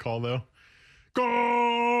that they call, though.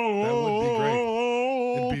 Goal! That would be great.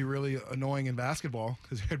 It'd be really annoying in basketball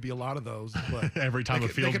because there'd be a lot of those. But every time a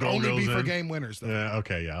field goal goes in. They could only be for game winners, though.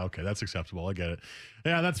 Yeah, okay, that's acceptable. I get it.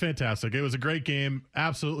 Yeah, that's fantastic. It was a great game.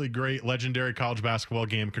 Absolutely great, legendary college basketball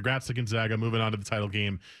game. Congrats to Gonzaga moving on to the title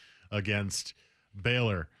game against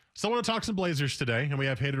Baylor. Still want to talk some Blazers today, and we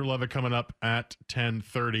have Hater Love It coming up at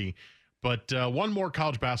 10:30. But one more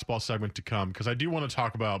college basketball segment to come because I do want to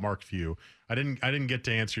talk about Mark Few. I didn't get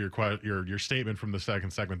to answer your statement from the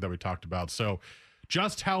second segment that we talked about. So,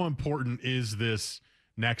 just how important is this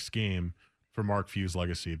next game for Mark Few's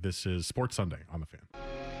legacy? This is Sports Sunday on The Fan.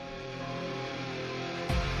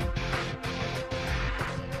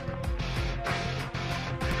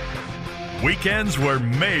 Weekends were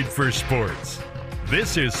made for sports.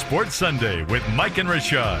 This is Sports Sunday with Mike and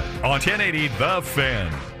Rashad on 1080 The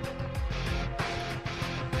Fan.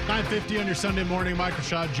 9:50 on your Sunday morning. Mike,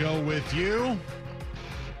 Rashad, Joe with you.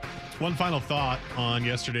 One final thought on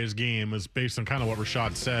yesterday's game was based on kind of what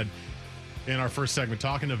Rashad said in our first segment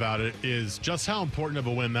talking about it, is just how important of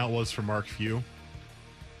a win that was for Mark Few.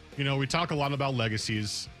 You know, we talk a lot about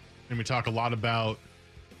legacies, and we talk a lot about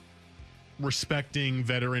respecting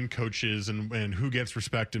veteran coaches and who gets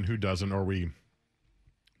respect and who doesn't, or we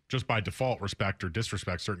just by default respect or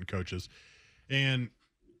disrespect certain coaches. And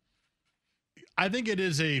I think it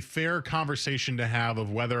is a fair conversation to have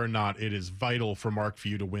of whether or not it is vital for Mark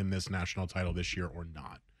Few to win this national title this year or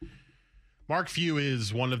not. Mark Few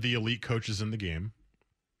is one of the elite coaches in the game.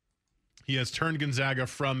 He has turned Gonzaga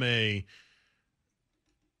from a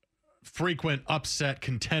frequent upset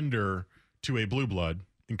contender to a blue blood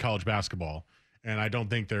in college basketball. And I don't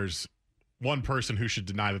think there's one person who should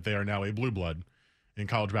deny that they are now a blue blood in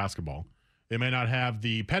college basketball. They may not have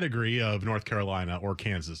the pedigree of North Carolina or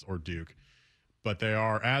Kansas or Duke, but they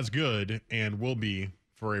are as good and will be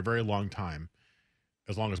for a very long time,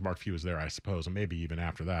 as long as Mark Few is there, I suppose, and maybe even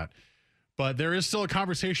after that. But there is still a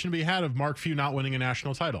conversation to be had of Mark Few not winning a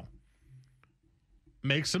national title.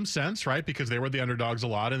 Makes some sense, right? Because they were the underdogs a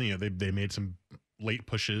lot, and they made some late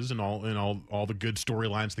pushes and all the good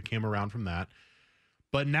storylines that came around from that.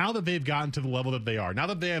 But now that they've gotten to the level that they are, now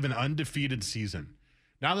that they have an undefeated season,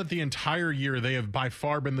 now that the entire year they have by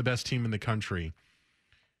far been the best team in the country,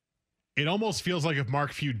 it almost feels like if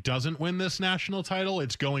Mark Few doesn't win this national title,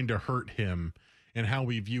 it's going to hurt him and how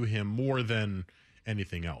we view him more than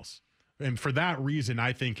anything else. And for that reason,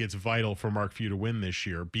 I think it's vital for Mark Few to win this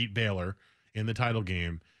year, beat Baylor in the title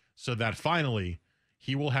game, so that finally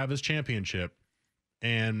he will have his championship.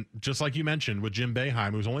 And just like you mentioned with Jim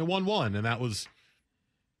Boeheim, who's only won one, and that was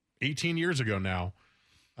 18 years ago now,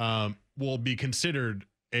 will be considered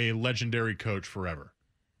a legendary coach forever.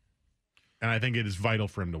 And I think it is vital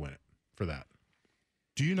for him to win it for that.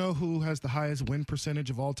 Do you know who has the highest win percentage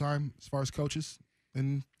of all time as far as coaches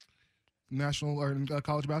in national or in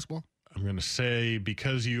college basketball? I'm going to say,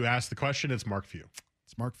 because you asked the question, it's Mark Few.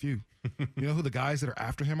 It's Mark Few. You know who the guys that are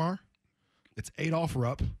after him are? It's Adolph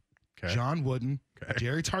Rupp, John Wooden,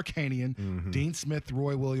 Jerry Tarkanian, Dean Smith,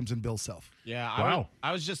 Roy Williams, and Bill Self. Yeah, wow.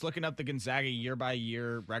 I was just looking up the Gonzaga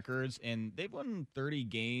year-by-year records, and they've won 30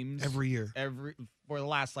 games every year for the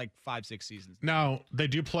last 5-6 seasons. Now, they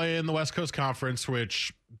do play in the West Coast Conference,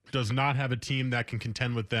 which does not have a team that can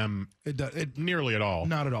contend with them nearly at all.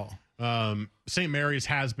 Not at all. St. Mary's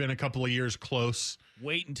has been a couple of years close.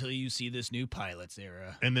 Wait until you see this new Pilots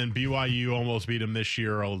era. And then BYU almost beat them this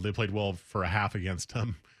year. They played well for a half against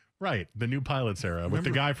them. Right, the new Pilots era with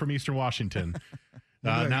the guy from Eastern Washington.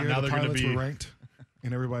 Now they're going to be were ranked,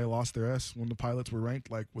 and everybody lost their ass when the Pilots were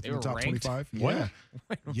ranked, within the top ranked? 25. What?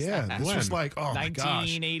 Yeah, this was oh my gosh.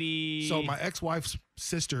 1980. So my ex-wife's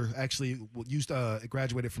sister actually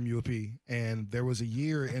graduated from UAP, and there was a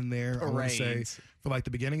year in there, I want to say, for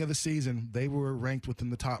the beginning of the season, they were ranked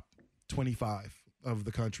within the top 25 of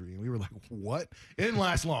the country, and we were like, what? It didn't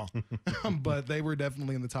last long, but they were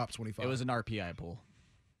definitely in the top 25. It was an RPI poll.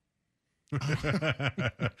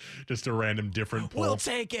 Just a random different poll. We'll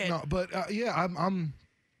take it. No, but I'm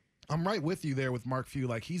right with you there with Mark Few.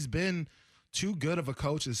 He's been too good of a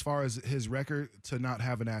coach as far as his record to not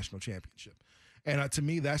have a national championship. And to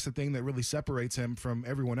me, that's the thing that really separates him from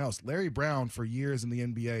everyone else. Larry Brown, for years in the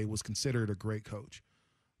NBA, was considered a great coach,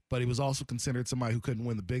 but he was also considered somebody who couldn't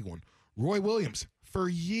win the big one. Roy Williams, for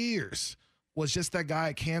years, was just that guy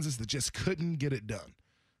at Kansas that just couldn't get it done.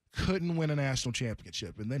 Couldn't win a national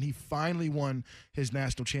championship. And then he finally won his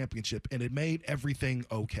national championship, and it made everything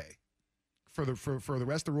okay. For the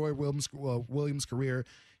rest of Roy Williams' career,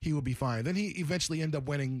 he would be fine. Then he eventually ended up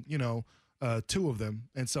winning, two of them.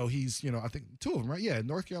 And so he's, I think 2 of them, right? Yeah,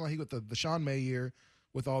 North Carolina, he got the Sean May year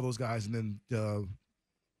with all those guys. And then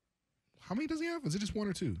how many does he have? Is it just 1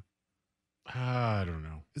 or 2? I don't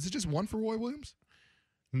know. Is it just 1 for Roy Williams?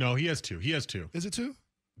 No, he has 2. Is it 2?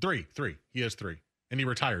 3. He has 3. And he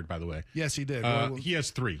retired, by the way. Yes, he did. He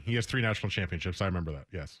has 3. He has 3 national championships. I remember that.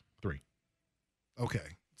 Yes, 3. Okay.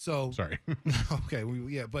 So sorry. Okay,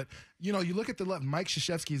 but you look at the left. Mike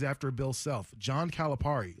Krzyzewski's after Bill Self, John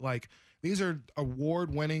Calipari. These are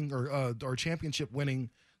award-winning or championship-winning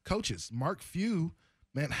coaches. Mark Few,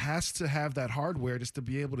 man, has to have that hardware just to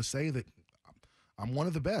be able to say that I'm one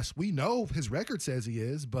of the best. We know his record says he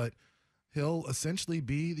is, but he'll essentially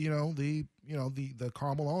be the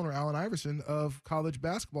Karl Malone or Allen Iverson of college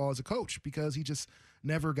basketball as a coach, because he just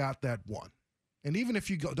never got that one. And even if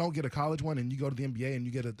you don't get a college one and you go to the NBA and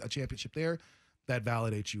you get a championship there, that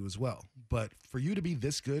validates you as well. But for you to be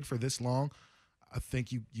this good for this long, I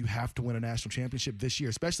think you have to win a national championship this year,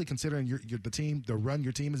 especially considering the run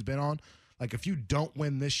your team has been on. If you don't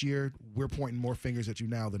win this year, we're pointing more fingers at you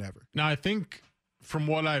now than ever. Now, I think from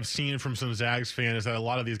what I've seen from some Zags fans is that a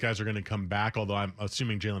lot of these guys are going to come back, although I'm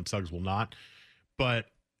assuming Jalen Suggs will not. But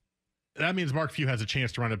that means Mark Few has a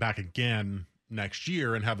chance to run it back again next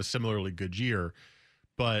year and have a similarly good year.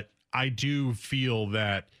 But I do feel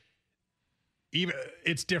that even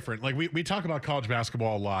it's different. We talk about college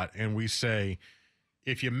basketball a lot, and we say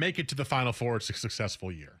if you make it to the Final Four, it's a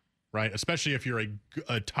successful year, right? Especially if you're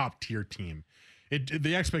a top-tier team.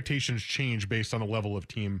 the expectations change based on the level of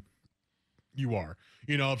team you are.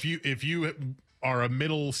 You know, if you are a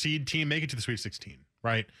middle seed team, make it to the Sweet 16,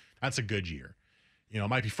 right? That's a good year. You know, it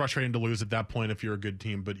might be frustrating to lose at that point if you're a good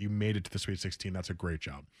team, but you made it to the Sweet 16. That's a great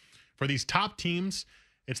job. For these top teams,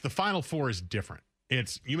 it's the Final Four is different.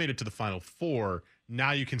 It's you made it to the Final Four.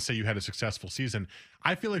 Now you can say you had a successful season.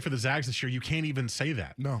 I feel like for the Zags this year, you can't even say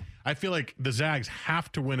that. No. I feel like the Zags have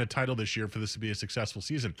to win a title this year for this to be a successful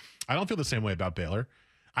season. I don't feel the same way about Baylor.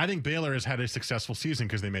 I think Baylor has had a successful season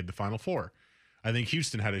because they made the Final Four. I think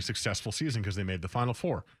Houston had a successful season because they made the Final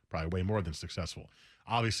Four. Probably way more than successful.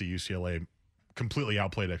 Obviously, UCLA completely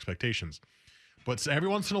outplayed expectations. But every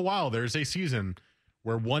once in a while, there's a season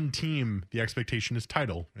where one team, the expectation is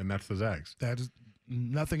title, and that's the Zags. That is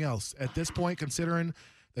nothing else. At this point, considering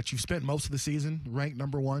that you've spent most of the season ranked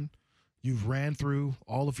number one, you've ran through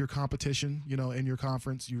all of your competition, you know, in your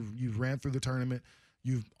conference. You've ran through the tournament.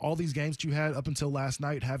 All these games that you had up until last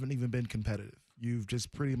night haven't even been competitive. You've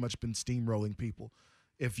just pretty much been steamrolling people.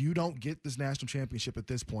 If you don't get this national championship at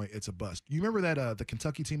this point, it's a bust. You remember that the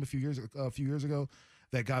Kentucky team a few years ago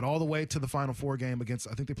that got all the way to the Final Four game against,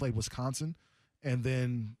 I think they played Wisconsin, and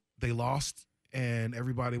then they lost, and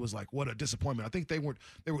everybody was like, "What a disappointment!" I think they were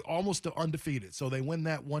almost undefeated. So they win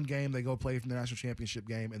that one game, they go play for the national championship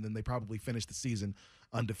game, and then they probably finish the season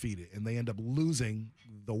undefeated, and they end up losing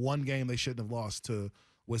the one game they shouldn't have lost to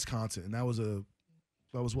Wisconsin, and that was the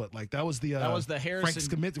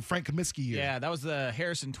Harrison Frank Kaminsky year. Yeah, that was the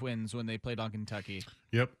Harrison twins when they played on Kentucky.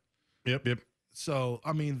 Yep. So,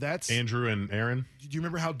 I mean, that's Andrew and Aaron. Do you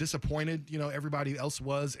remember how disappointed, you know, everybody else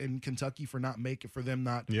was in Kentucky for not making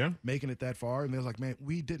it that far? And they're like, man,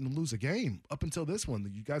 we didn't lose a game up until this one.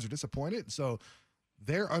 You guys are disappointed. So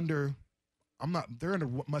they're under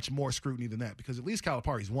much more scrutiny than that, because at least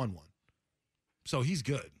Calipari's won one. So he's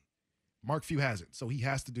good. Mark Few hasn't. So he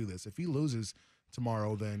has to do this. If he loses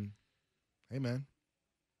tomorrow, then hey, man.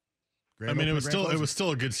 I mean, it was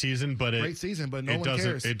still a good season, but great season, but no one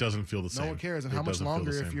cares. It doesn't feel the same. No one cares. And how much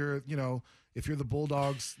longer if you're the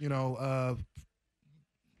Bulldogs,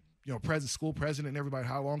 school president and everybody,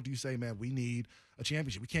 how long do you say, man, we need a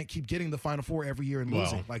championship? We can't keep getting the Final Four every year and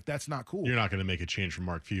losing. Like, that's not cool. You're not going to make a change for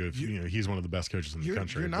Mark Few if he's one of the best coaches in the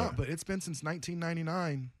country. You're not, but it's been since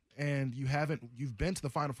 1999, and you've been to the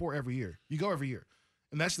Final Four every year. You go every year.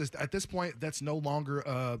 And that's just, at this point, that's no longer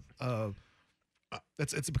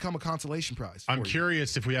it's become a consolation prize. I'm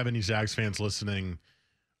curious if we have any Zags fans listening.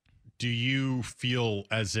 Do you feel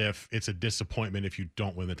as if it's a disappointment if you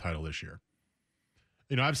don't win the title this year?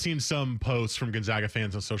 You know, I've seen some posts from Gonzaga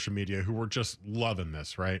fans on social media who were just loving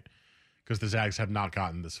this, right? Because the Zags have not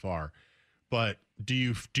gotten this far. But do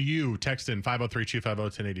you text in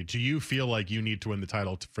 503-250-1080? Do you feel like you need to win the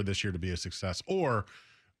title for this year to be a success? Or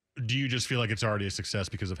do you just feel like it's already a success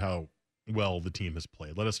because of how well the team has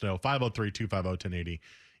played? Let us know. 503-250-1080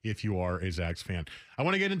 if you are a Zags fan. I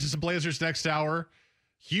want to get into some Blazers next hour.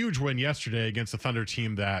 Huge win yesterday against the Thunder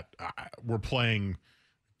team that were playing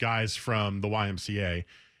guys from the YMCA,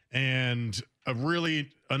 and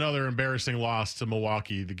another embarrassing loss to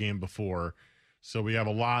Milwaukee the game before. So we have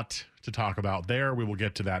a lot to talk about there. We will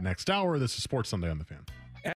get to that next hour. This is Sports Sunday on the Fan.